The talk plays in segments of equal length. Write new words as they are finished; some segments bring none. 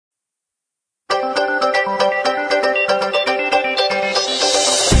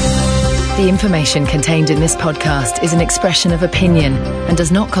The information contained in this podcast is an expression of opinion and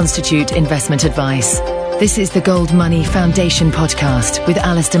does not constitute investment advice. This is the GoldMoney Foundation podcast with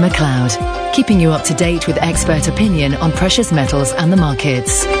Alasdair Macleod, keeping you up to date with expert opinion on precious metals and the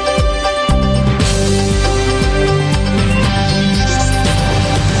markets.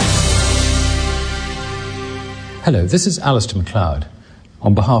 Hello, this is Alasdair Macleod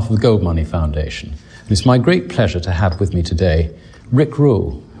on behalf of the GoldMoney Foundation. And it's my great pleasure to have with me today Rick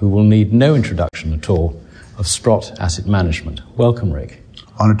Rule, who will need no introduction at all, of Sprott Asset Management. Welcome, Rick.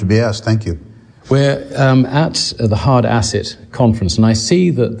 Honored to be asked. Thank you. We're at the Hard Asset Conference, and I see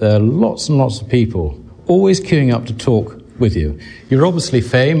that there are lots and lots of people always queuing up to talk with you. You're obviously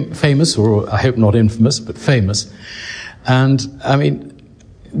famous, or I hope not infamous, but famous. And, I mean,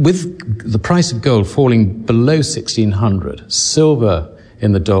 with the price of gold falling below 1,600, silver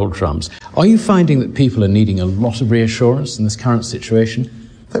in the doldrums, are you finding that people are needing a lot of reassurance in this current situation?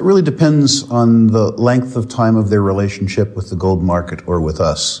 That really depends on the length of time of their relationship with the gold market or with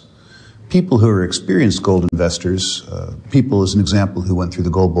us. People who are experienced gold investors, people as an example who went through the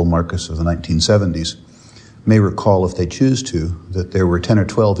gold bull markets of the 1970s, may recall, if they choose to, that there were 10 or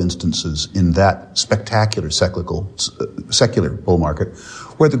 12 instances in that spectacular secular bull market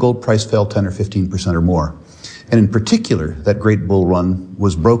where the gold price fell 10 or 15% or more. And in particular, that great bull run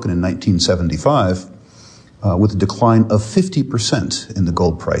was broken in 1975 with a decline of 50% in the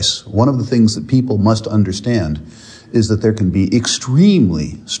gold price. One of the things that people must understand is that there can be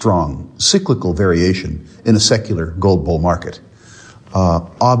extremely strong cyclical variation in a secular gold bull market.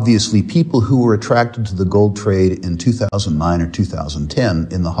 Obviously, people who were attracted to the gold trade in 2009 or 2010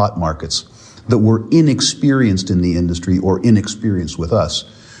 in the hot markets that were inexperienced in the industry or inexperienced with us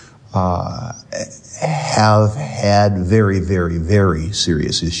have had very, very, very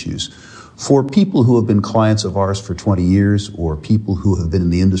serious issues. For people who have been clients of ours for 20 years or people who have been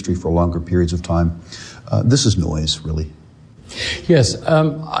in the industry for longer periods of time, this is noise, really. Yes,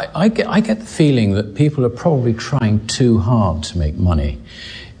 I get the feeling that people are probably trying too hard to make money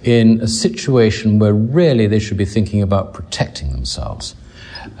in a situation where really they should be thinking about protecting themselves.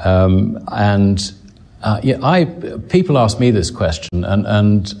 People ask me this question,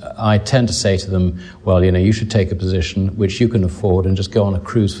 and I tend to say to them, well, you should take a position which you can afford and just go on a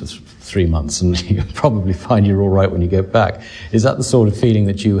cruise for 3 months, and you'll probably find you're all right when you get back. Is that the sort of feeling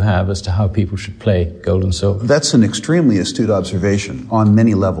that you have as to how people should play gold and silver? That's an extremely astute observation on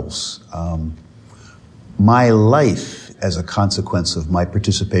many levels. My life, as a consequence of my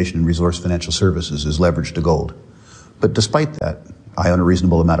participation in Resource Financial Services, is leveraged to gold. But despite that, I own a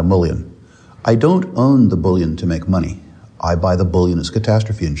reasonable amount of bullion. I don't own the bullion to make money. I buy the bullion as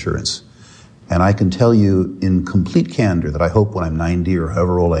catastrophe insurance. And I can tell you in complete candor that I hope when I'm 90 or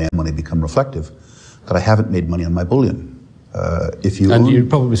however old I am when I become reflective, that I haven't made money on my bullion. You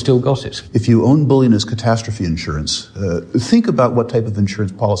probably still got it. If you own bullion as catastrophe insurance, think about what type of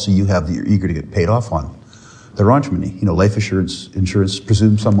insurance policy you have that you're eager to get paid off on. There aren't many. Life insurance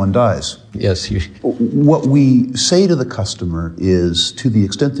presumes someone dies. Yes. What we say to the customer is, to the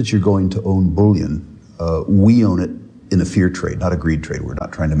extent that you're going to own bullion, we own it in a fear trade, not a greed trade. We're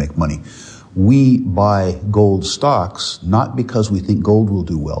not trying to make money. We buy gold stocks not because we think gold will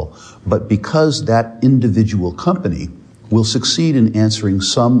do well, but because that individual company will succeed in answering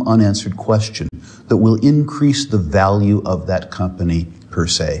some unanswered question that will increase the value of that company per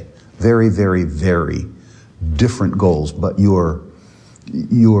se. Very, very, very different goals, but your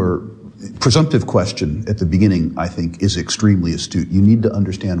presumptive question at the beginning, I think, is extremely astute. You need to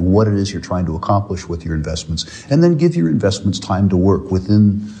understand what it is you're trying to accomplish with your investments, and then give your investments time to work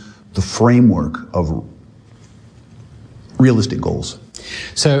within the framework of realistic goals.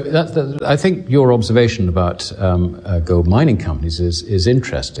 So I think your observation about gold mining companies is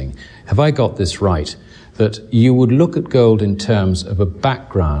interesting. Have I got this right, that you would look at gold in terms of a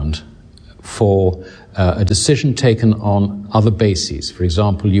background for a decision taken on other bases? For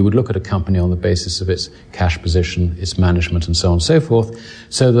example, you would look at a company on the basis of its cash position, its management, and so on and so forth,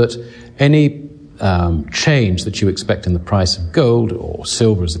 so that any change that you expect in the price of gold or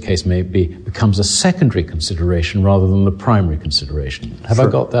silver, as the case may be, becomes a secondary consideration rather than the primary consideration. Have I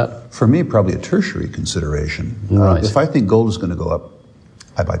got that? For me, probably a tertiary consideration. Right. If I think gold is going to go up,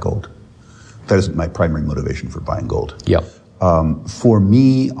 I buy gold. That isn't my primary motivation for buying gold. Yep. For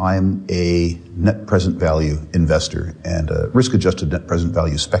me, I'm a net present value investor and a risk-adjusted net present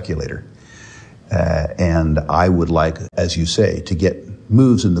value speculator. And I would like, as you say, to get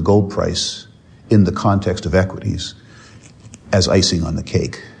moves in the gold price in the context of equities as icing on the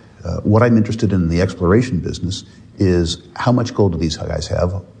cake. What I'm interested in the exploration business is how much gold do these guys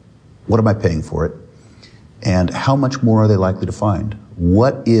have? What am I paying for it? And how much more are they likely to find?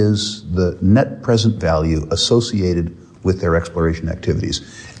 what is the net present value associated with their exploration activities,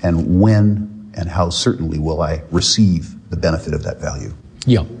 and when and how certainly will I receive the benefit of that value.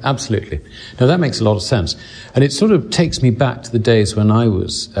 Yeah, absolutely. Now that makes a lot of sense. And it sort of takes me back to the days when I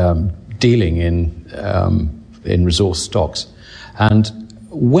was dealing in resource stocks. And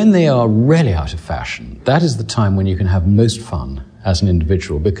when they are really out of fashion, that is the time when you can have most fun as an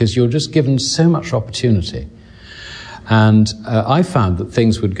individual, because you're just given so much opportunity. And I found that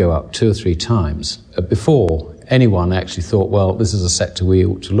things would go up 2 or 3 times before anyone actually thought, well, this is a sector we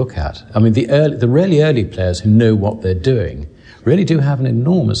ought to look at. I mean, the really early players who know what they're doing really do have an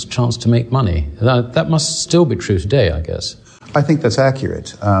enormous chance to make money. That must still be true today, I guess. I think that's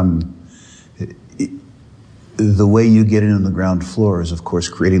accurate. The way you get in on the ground floor is, of course,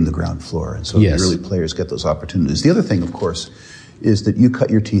 creating the ground floor. And so the early players get those opportunities. The other thing, of course, is that you cut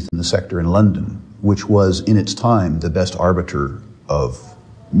your teeth in the sector in London, which was, in its time, the best arbiter of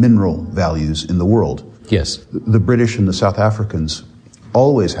mineral values in the world. Yes. The British and the South Africans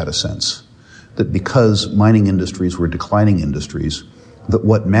always had a sense that because mining industries were declining industries, that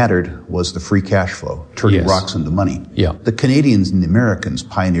what mattered was the free cash flow, turning rocks into money. Yeah. The Canadians and the Americans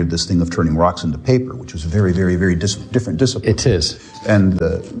pioneered this thing of turning rocks into paper, which was a very, very, very different discipline. It is. And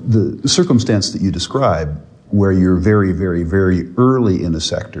the circumstance that you describe, where you're very, very, very early in a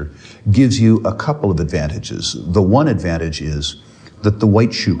sector, gives you a couple of advantages. The one advantage is that the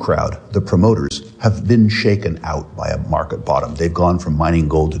white shoe crowd, the promoters, have been shaken out by a market bottom. They've gone from mining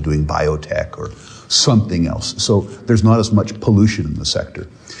gold to doing biotech or something else. So there's not as much pollution in the sector.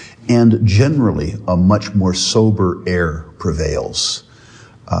 And generally, a much more sober air prevails.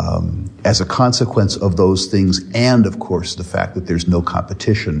 As a consequence of those things, and of course the fact that there's no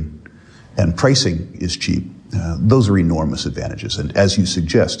competition and pricing is cheap, those are enormous advantages. And as you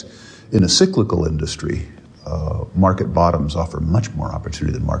suggest, in a cyclical industry, market bottoms offer much more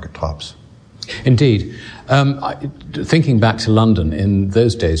opportunity than market tops. Indeed. Thinking back to London, in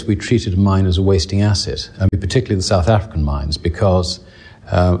those days we treated a mine as a wasting asset, particularly the South African mines, because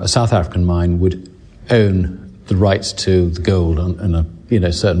a South African mine would own the rights to the gold on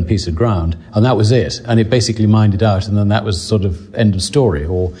a certain piece of ground, and that was it. And it basically mined it out, and then that was sort of end of story.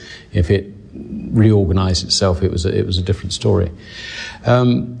 Or if it reorganized itself, it was a different story.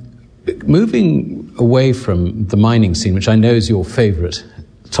 Moving away from the mining scene, which I know is your favorite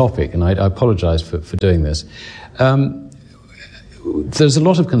topic, and I apologize for doing this, there's a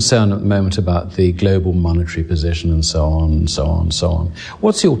lot of concern at the moment about the global monetary position and so on and so on and so on.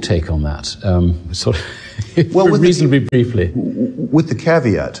 What's your take on that? Reasonably briefly. With the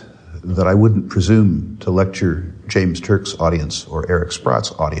caveat that I wouldn't presume to lecture James Turk's audience or Eric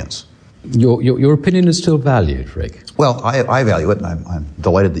Sprott's audience. Your opinion is still valued, Rick. Well, I value it, and I'm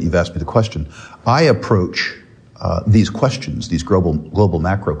delighted that you've asked me the question. I approach these questions, these global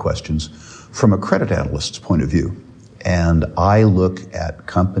macro questions, from a credit analyst's point of view. And I look at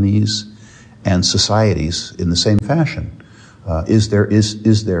companies and societies in the same fashion. Is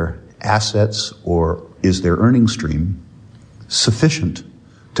their assets or is their earnings stream sufficient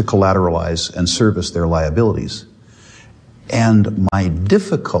to collateralize and service their liabilities? And my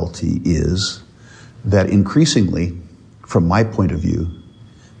difficulty is that increasingly, from my point of view,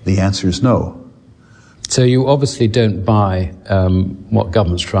 the answer is no. So you obviously don't buy what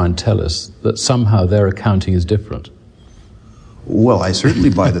governments try and tell us, that somehow their accounting is different. Well, I certainly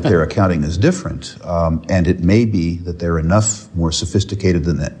buy that their accounting is different, and it may be that they're enough more sophisticated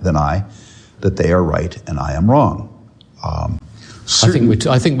than I, that they are right and I am wrong. I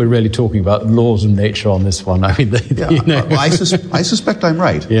think we're really talking about laws of nature on this one. I mean, I suspect I'm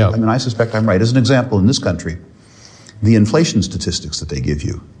right. Yeah. I mean, I suspect I'm right. As an example, in this country, the inflation statistics that they give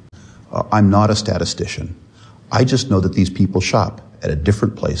you, I'm not a statistician. I just know that these people shop at a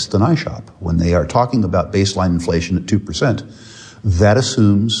different place than I shop. When they are talking about baseline inflation at 2%, that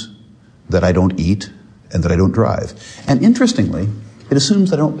assumes that I don't eat and that I don't drive. And interestingly, it assumes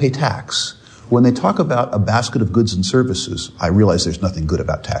that I don't pay tax. When they talk about a basket of goods and services, I realize there's nothing good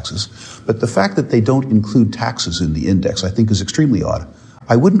about taxes. But the fact that they don't include taxes in the index, I think, is extremely odd.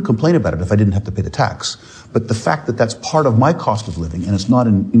 I wouldn't complain about it if I didn't have to pay the tax. But the fact that that's part of my cost of living and it's not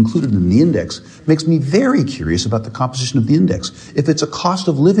included in the index makes me very curious about the composition of the index. If it's a cost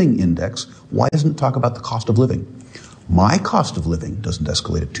of living index, why doesn't it talk about the cost of living? My cost of living doesn't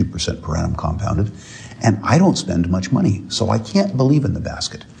escalate at 2% per annum compounded, and I don't spend much money, so I can't believe in the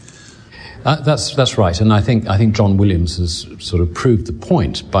basket. That's right, and I think John Williams has sort of proved the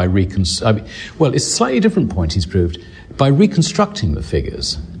point by it's a slightly different point he's proved. By reconstructing the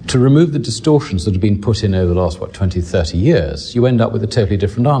figures, to remove the distortions that have been put in over the last, 20, 30 years, you end up with a totally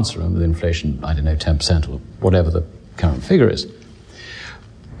different answer, and with inflation, 10% or whatever the current figure is.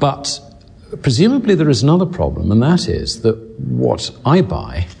 But presumably there is another problem, and that is that what I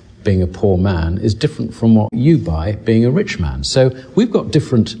buy, being a poor man, is different from what you buy, being a rich man. So we've got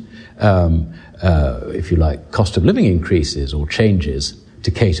different, if you like, cost of living increases or changes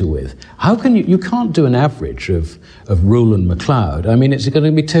to cater with. How can you can't do an average of Rule and Macleod. I mean, it's going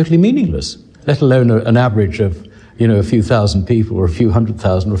to be totally meaningless, let alone an average of, a few thousand people or a few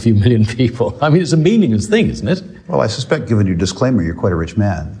 100,000 or a few million people. I mean, it's a meaningless thing, isn't it? Well, I suspect, given your disclaimer, you're quite a rich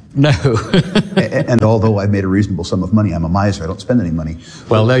man. No. And although I've made a reasonable sum of money, I'm a miser. I don't spend any money.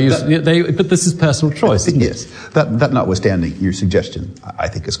 Well, but this is personal choice, isn't yes. it? That notwithstanding, your suggestion, I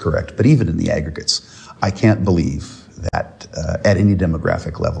think, is correct. But even in the aggregates, I can't believe that at any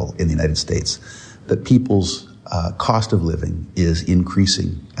demographic level in the United States, that people's cost of living is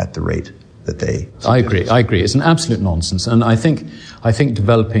increasing at the rate that they suggest. I agree. It's an absolute nonsense. And I think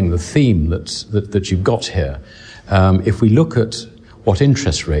developing the theme that you've got here, if we look at what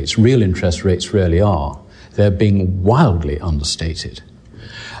real interest rates really are, they're being wildly understated.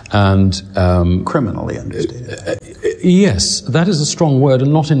 And criminally understated. Yes, that is a strong word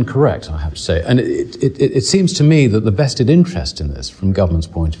and not incorrect, I have to say. And it seems to me that the vested interest in this, from government's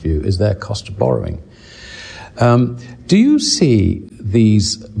point of view, is their cost of borrowing. Do you see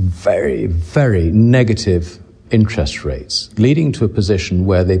these very, very negative interest rates leading to a position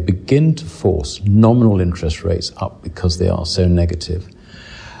where they begin to force nominal interest rates up because they are so negative,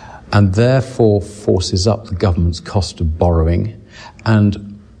 and therefore forces up the government's cost of borrowing?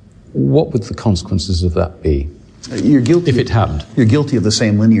 And what would the consequences of that be? You're guilty if it happened. You're guilty of the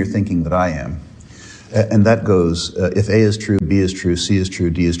same linear thinking that I am. And that goes, if A is true, B is true, C is true,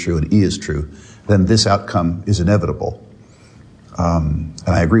 D is true, and E is true, then this outcome is inevitable. And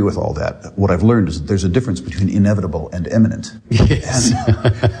I agree with all that. What I've learned is that there's a difference between inevitable and imminent. Yes.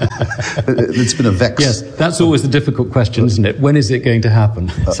 And it's been a vex. Yes, that's always the difficult question, isn't it? When is it going to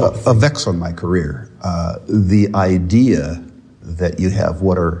happen? A vex on my career. The idea that you have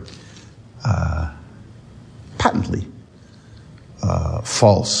what are patently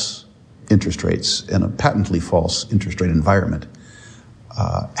false interest rates and a patently false interest rate environment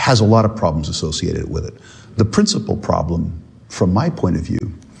has a lot of problems associated with it. The principal problem, from my point of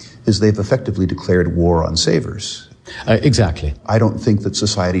view, is they've effectively declared war on savers. Exactly. I don't think that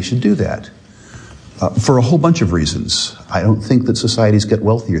society should do that. For a whole bunch of reasons. I don't think that societies get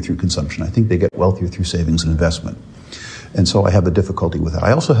wealthier through consumption. I think they get wealthier through savings and investment. And so I have a difficulty with that.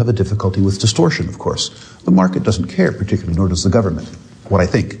 I also have a difficulty with distortion, of course. The market doesn't care particularly, nor does the government, what I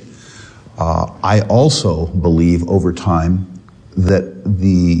think. I also believe over time that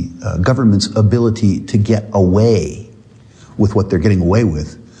the government's ability to get away with what they're getting away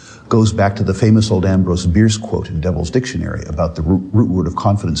with goes back to the famous old Ambrose Bierce quote in Devil's Dictionary about the root word of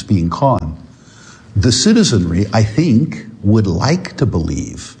confidence being con. The citizenry, I think, would like to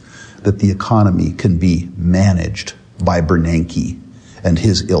believe that the economy can be managed by Bernanke and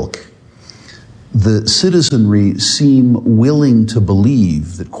his ilk. The citizenry seem willing to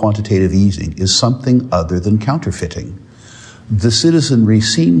believe that quantitative easing is something other than counterfeiting. The citizenry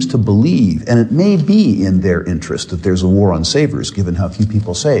seems to believe, and it may be in their interest, that there's a war on savers, given how few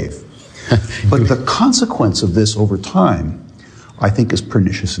people save. But the consequence of this over time, I think, is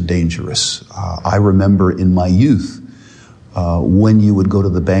pernicious and dangerous. I remember in my youth, when you would go to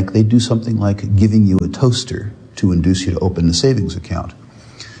the bank, they'd do something like giving you a toaster to induce you to open a savings account.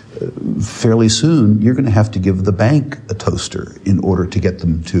 Fairly soon, you're going to have to give the bank a toaster in order to get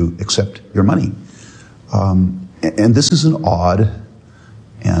them to accept your money. And this is an odd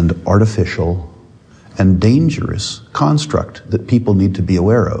and artificial and dangerous construct that people need to be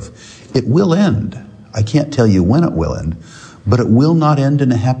aware of. It will end. I can't tell you when it will end, but it will not end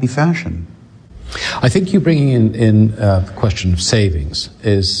in a happy fashion. I think you bringing in the question of savings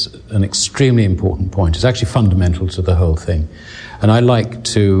is an extremely important point. It's actually fundamental to the whole thing. And I like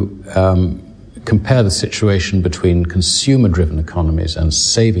to compare the situation between consumer-driven economies and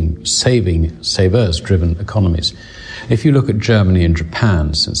savers-driven economies. If you look at Germany and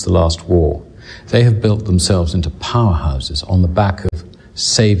Japan since the last war, they have built themselves into powerhouses on the back of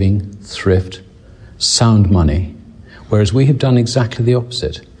saving, thrift, sound money, whereas we have done exactly the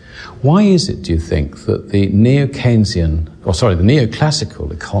opposite. Why is it, do you think, that the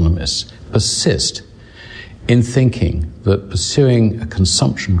neoclassical economists persist in thinking that pursuing a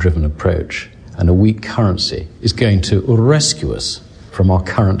consumption-driven approach and a weak currency is going to rescue us from our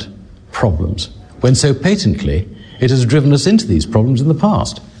current problems, when so patently it has driven us into these problems in the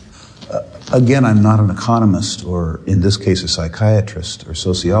past? Again, I'm not an economist, or in this case, a psychiatrist or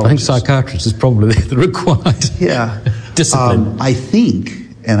sociologist. I think psychiatrist is probably the required discipline. I think,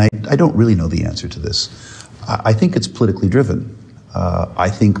 and I don't really know the answer to this, I think it's politically driven. I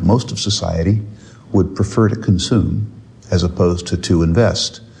think most of society would prefer to consume as opposed to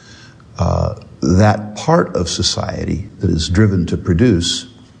invest. That part of society that is driven to produce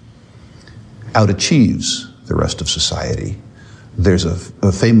outachieves the rest of society. There's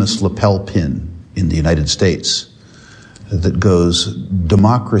a famous lapel pin in the United States that goes,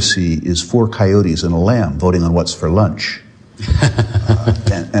 "Democracy is 4 coyotes and a lamb voting on what's for lunch."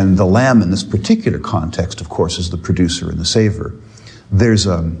 And the lamb in this particular context, of course, is the producer and the saver. There's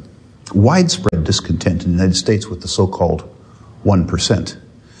widespread discontent in the United States with the so-called 1%.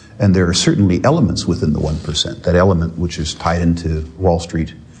 And there are certainly elements within the 1%, that element which is tied into Wall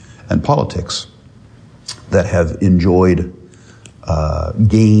Street and politics, that have enjoyed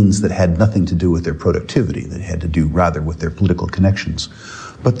gains that had nothing to do with their productivity, that had to do rather with their political connections.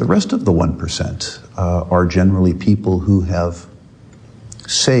 But the rest of the 1% are generally people who have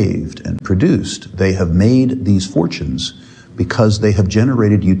saved and produced. They have made these fortunes because they have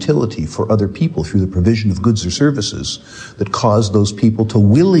generated utility for other people through the provision of goods or services that cause those people to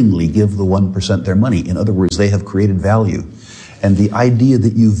willingly give the 1% their money. In other words, they have created value. And the idea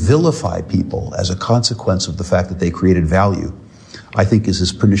that you vilify people as a consequence of the fact that they created value, I think, is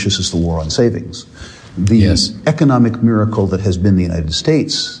as pernicious as the war on savings. The economic miracle that has been the United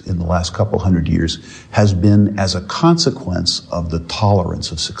States in the last couple hundred years has been as a consequence of the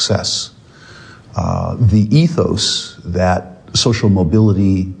tolerance of success. The ethos that social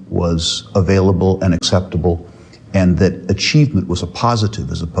mobility was available and acceptable, and that achievement was a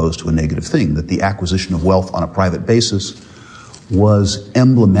positive as opposed to a negative thing, that the acquisition of wealth on a private basis was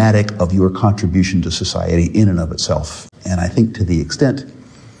emblematic of your contribution to society in and of itself. And I think to the extent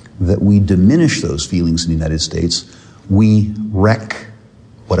that we diminish those feelings in the United States, we wreck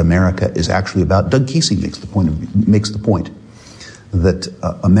what America is actually about. Doug Casey makes the point that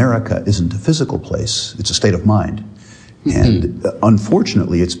America isn't a physical place, it's a state of mind. And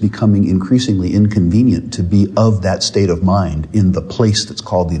unfortunately, it's becoming increasingly inconvenient to be of that state of mind in the place that's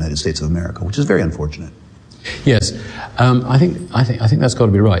called the United States of America, which is very unfortunate. Yes, I think that's got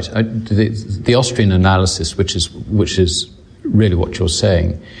to be right. The Austrian analysis, which is really what you're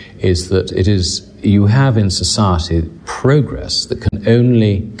saying, is that you have in society progress that can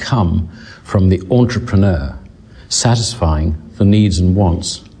only come from the entrepreneur satisfying the needs and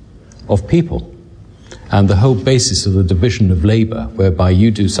wants of people. And the whole basis of the division of labor, whereby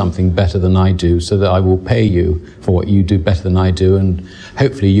you do something better than I do, so that I will pay you for what you do better than I do, and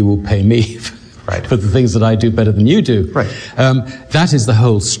hopefully you will pay me for the things that I do better than you do. Right. That is the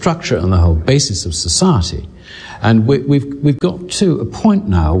whole structure and the whole basis of society. And we've got to a point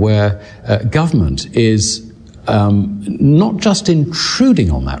now where government is not just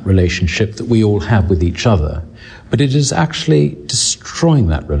intruding on that relationship that we all have with each other, but it is actually destroying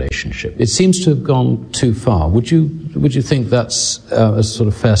that relationship. It seems to have gone too far. Would you think that's a sort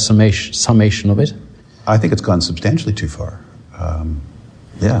of fair summation of it? I think it's gone substantially too far.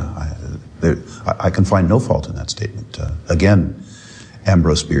 I can find no fault in that statement. Again,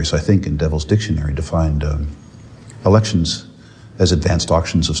 Ambrose Bierce, I think, in Devil's Dictionary, defined elections as advanced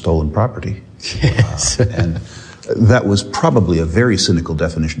auctions of stolen property. Yes. And that was probably a very cynical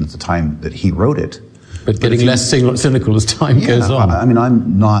definition at the time that he wrote it. But getting less cynical as time goes on. I mean,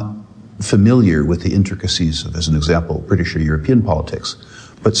 I'm not familiar with the intricacies of, as an example, British or European politics,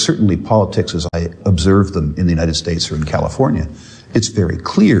 but certainly politics as I observe them in the United States or in California, it's very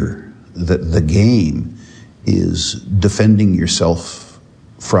clear that the game is defending yourself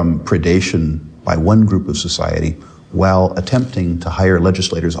from predation by one group of society while attempting to hire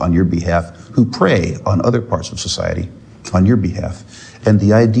legislators on your behalf who prey on other parts of society on your behalf. And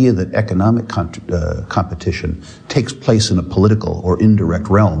the idea that economic competition takes place in a political or indirect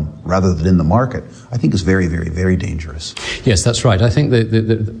realm rather than in the market, I think is very, very, very dangerous. Yes, that's right. I think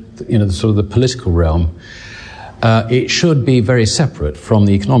the sort of the political realm, it should be very separate from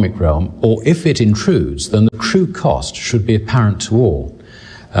the economic realm, or if it intrudes, then the true cost should be apparent to all.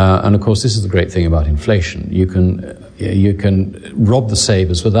 And of course, this is the great thing about inflation. You can rob the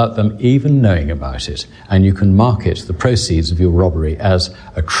savers without them even knowing about it, and you can market the proceeds of your robbery as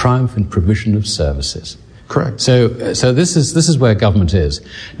a triumph in provision of services. Correct. So this is where government is.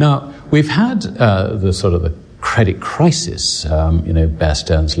 Now, we've had the credit crisis, Bear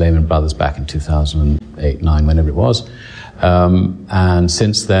Stearns, Lehman Brothers back in 2008-9, whenever it was, and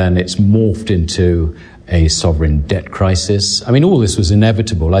since then it's morphed into a sovereign debt crisis. I mean, all this was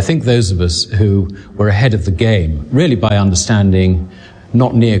inevitable. I think those of us who were ahead of the game, really by understanding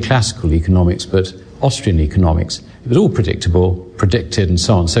not neoclassical economics, but Austrian economics, it was all predictable, predicted, and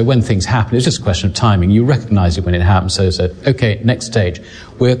so on. So when things happen, it's just a question of timing. You recognize it when it happens. So okay, next stage.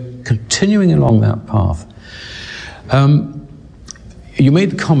 We're continuing along that path. You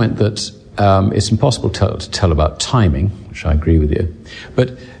made the comment that it's impossible to tell about timing, which I agree with you,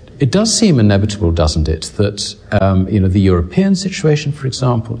 but it does seem inevitable, doesn't it, that the European situation, for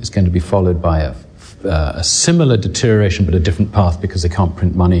example, is going to be followed by a similar deterioration but a different path because they can't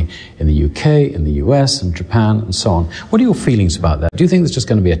print money in the UK, in the US and Japan and so on. What are your feelings about that? Do you think there's just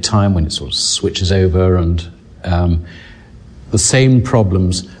going to be a time when it sort of switches over and the same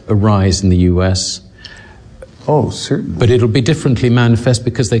problems arise in the US? Oh, certainly. But it'll be differently manifest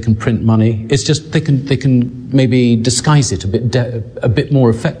because they can print money. It's just they can maybe disguise it a bit more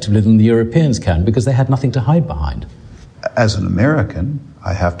effectively than the Europeans can because they had nothing to hide behind. As an American,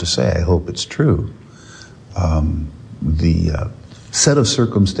 I have to say I hope it's true. The set of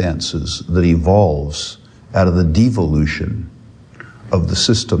circumstances that evolves out of the devolution of the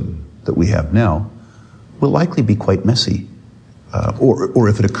system that we have now will likely be quite messy. Or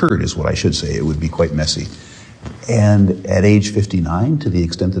if it occurred, is what I should say, it would be quite messy. And at age 59, to the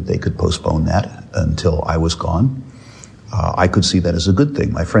extent that they could postpone that until I was gone, I could see that as a good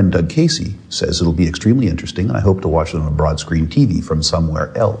thing. My friend Doug Casey says it'll be extremely interesting, and I hope to watch it on a broad screen TV from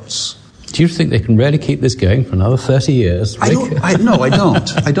somewhere else. Do you think they can really keep this going for another 30 years? I don't.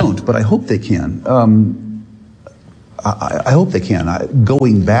 I don't, but I hope they can. I hope they can.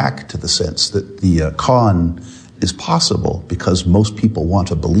 Going back to the sense that the con is possible because most people want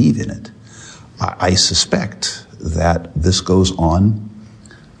to believe in it, I suspect that this goes on,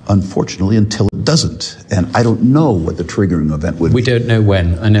 unfortunately, until it doesn't. And I don't know what the triggering event would be. We don't know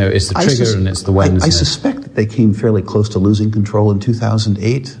when. I know it's the trigger and it's the when. I suspect that they came fairly close to losing control in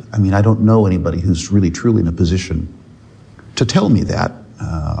 2008. I mean, I don't know anybody who's really truly in a position to tell me that.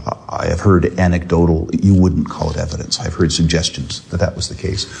 I have heard anecdotal, you wouldn't call it evidence. I've heard suggestions that that was the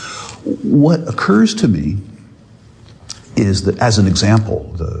case. What occurs to me is that, as an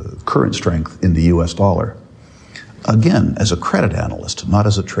example, the current strength in the US dollar, again, as a credit analyst, not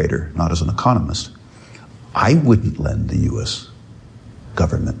as a trader, not as an economist, I wouldn't lend the US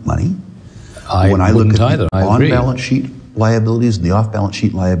government money. When I look at the on-balance sheet liabilities and the off-balance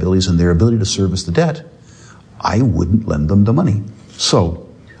sheet liabilities and their ability to service the debt, I wouldn't lend them the money. So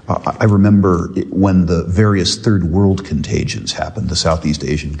I remember when the various third world contagions happened, the Southeast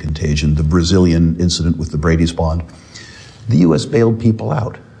Asian contagion, the Brazilian incident with the Brady's bond. The U.S. bailed people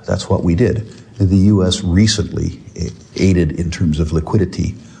out. That's what we did. The U.S. recently aided in terms of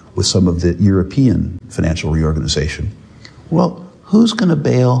liquidity with some of the European financial reorganization. Well, who's going to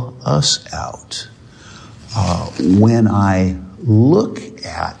bail us out? When I look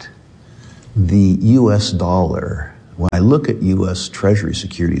at the U.S. dollar, when I look at U.S. Treasury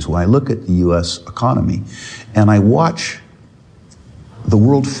securities, when I look at the U.S. economy, and I watch the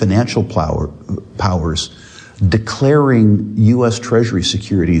world financial powers declaring U.S. Treasury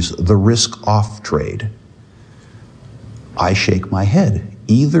securities the risk-off trade, I shake my head.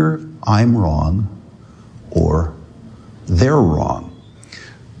 Either I'm wrong or they're wrong.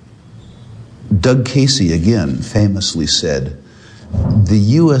 Doug Casey, again, famously said, the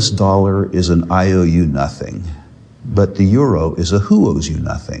U.S. dollar is an I owe you nothing, but the euro is a who owes you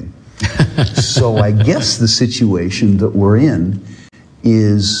nothing. So I guess the situation that we're in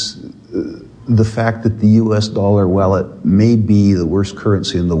is the fact that the U.S. dollar, while it may be the worst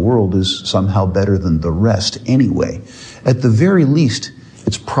currency in the world, is somehow better than the rest anyway. At the very least,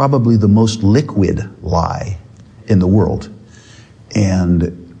 it's probably the most liquid lie in the world.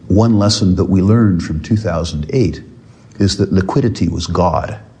 And one lesson that we learned from 2008 is that liquidity was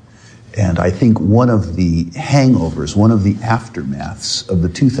God. And I think one of the hangovers, one of the aftermaths of the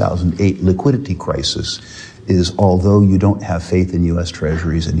 2008 liquidity crisis is, although you don't have faith in U.S.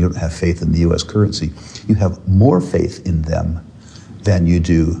 treasuries and you don't have faith in the U.S. currency, you have more faith in them than you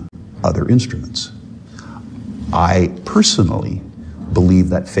do other instruments. I personally believe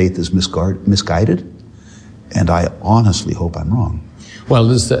that faith is misguided, and I honestly hope I'm wrong. Well,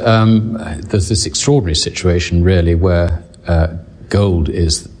 there's this extraordinary situation, really, where gold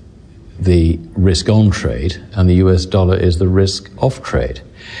is the risk-on trade and the US dollar is the risk-off trade.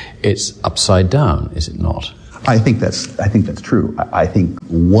 It's upside down, is it not? I think that's true. I think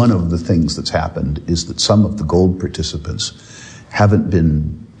one of the things that's happened is that some of the gold participants haven't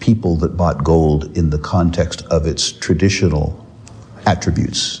been people that bought gold in the context of its traditional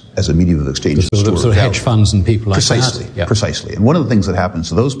attributes as a medium of exchange. Sort of hedge funds and people like that. Yeah. Precisely. And one of the things that happens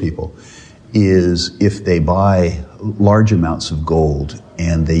to those people is if they buy large amounts of gold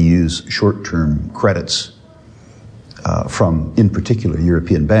and they use short-term credits from, in particular,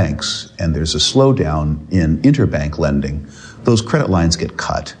 European banks, and there's a slowdown in interbank lending, those credit lines get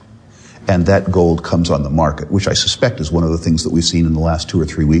cut, and that gold comes on the market, which I suspect is one of the things that we've seen in the last 2 or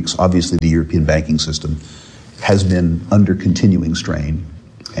 3 weeks. Obviously, the European banking system has been under continuing strain.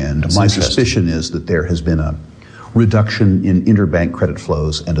 And my suspicion is that there has been a reduction in interbank credit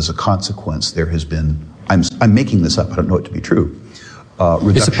flows, and as a consequence, there has been, I'm making this up, I don't know it to be true,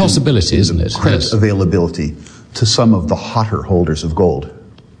 it's a possibility, isn't it? Credit availability to some of the hotter holders of gold.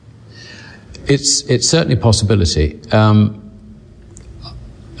 It's certainly a possibility.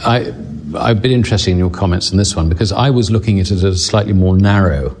 I've been interested in your comments on this one because I was looking at it at a slightly more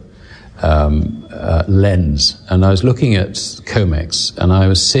narrow lens, and I was looking at COMEX, and I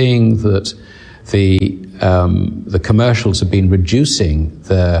was seeing that the commercials have been reducing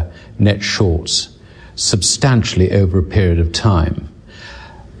their net shorts substantially over a period of time.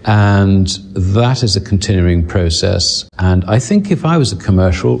 And that is a continuing process. And I think if I was a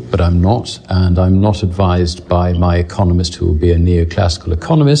commercial, but I'm not, and I'm not advised by my economist who will be a neoclassical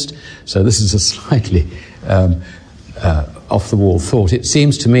economist, so this is a slightly off-the-wall thought, it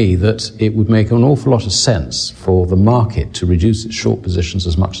seems to me that it would make an awful lot of sense for the market to reduce its short positions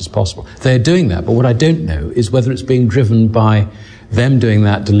as much as possible. They're doing that, but what I don't know is whether it's being driven by them doing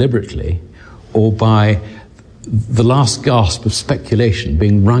that deliberately or by the last gasp of speculation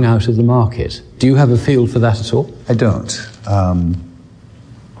being wrung out of the market. Do you have a feel for that at all? I don't. How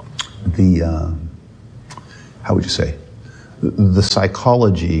would you say? The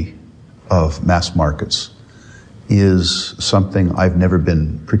psychology of mass markets is something I've never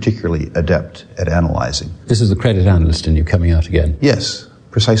been particularly adept at analyzing. This is the credit analyst in you coming out again. Yes,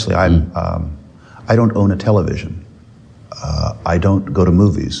 precisely. I don't own a television. I don't go to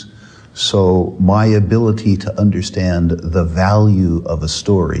movies. So my ability to understand the value of a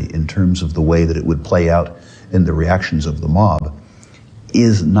story in terms of the way that it would play out in the reactions of the mob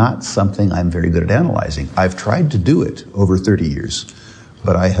is not something I'm very good at analyzing. I've tried to do it over 30 years,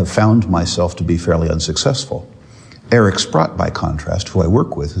 but I have found myself to be fairly unsuccessful. Eric Sprott, by contrast, who I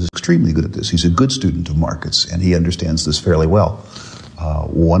work with, is extremely good at this. He's a good student of markets, and he understands this fairly well.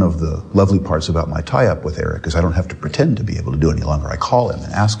 One of the lovely parts about my tie-up with Eric is I don't have to pretend to be able to do it any longer. I call him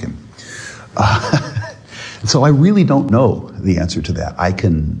and ask him. So I really don't know the answer to that. I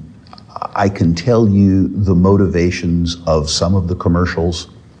can tell you the motivations of some of the commercials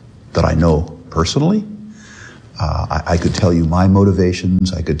that I know personally. I could tell you my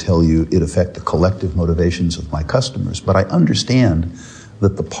motivations. I could tell you it affect the collective motivations of my customers. But I understand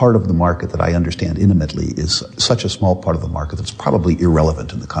that the part of the market that I understand intimately is such a small part of the market that's probably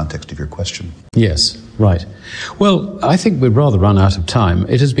irrelevant in the context of your question. Yes, right. Well, I think we've rather run out of time.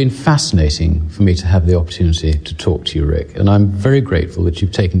 It has been fascinating for me to have the opportunity to talk to you, Rick, and I'm very grateful that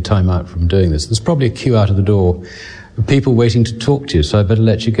you've taken time out from doing this. There's probably a queue out of the door of people waiting to talk to you, so I better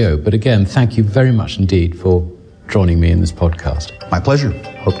let you go. But again, thank you very much indeed for joining me in this podcast. My pleasure.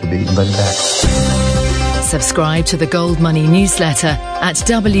 Hope to be invited back. Subscribe to the Gold Money newsletter at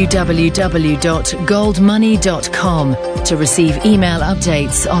www.goldmoney.com to receive email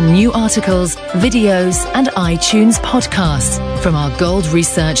updates on new articles, videos, and iTunes podcasts from our Gold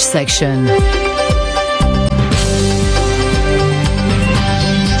Research section.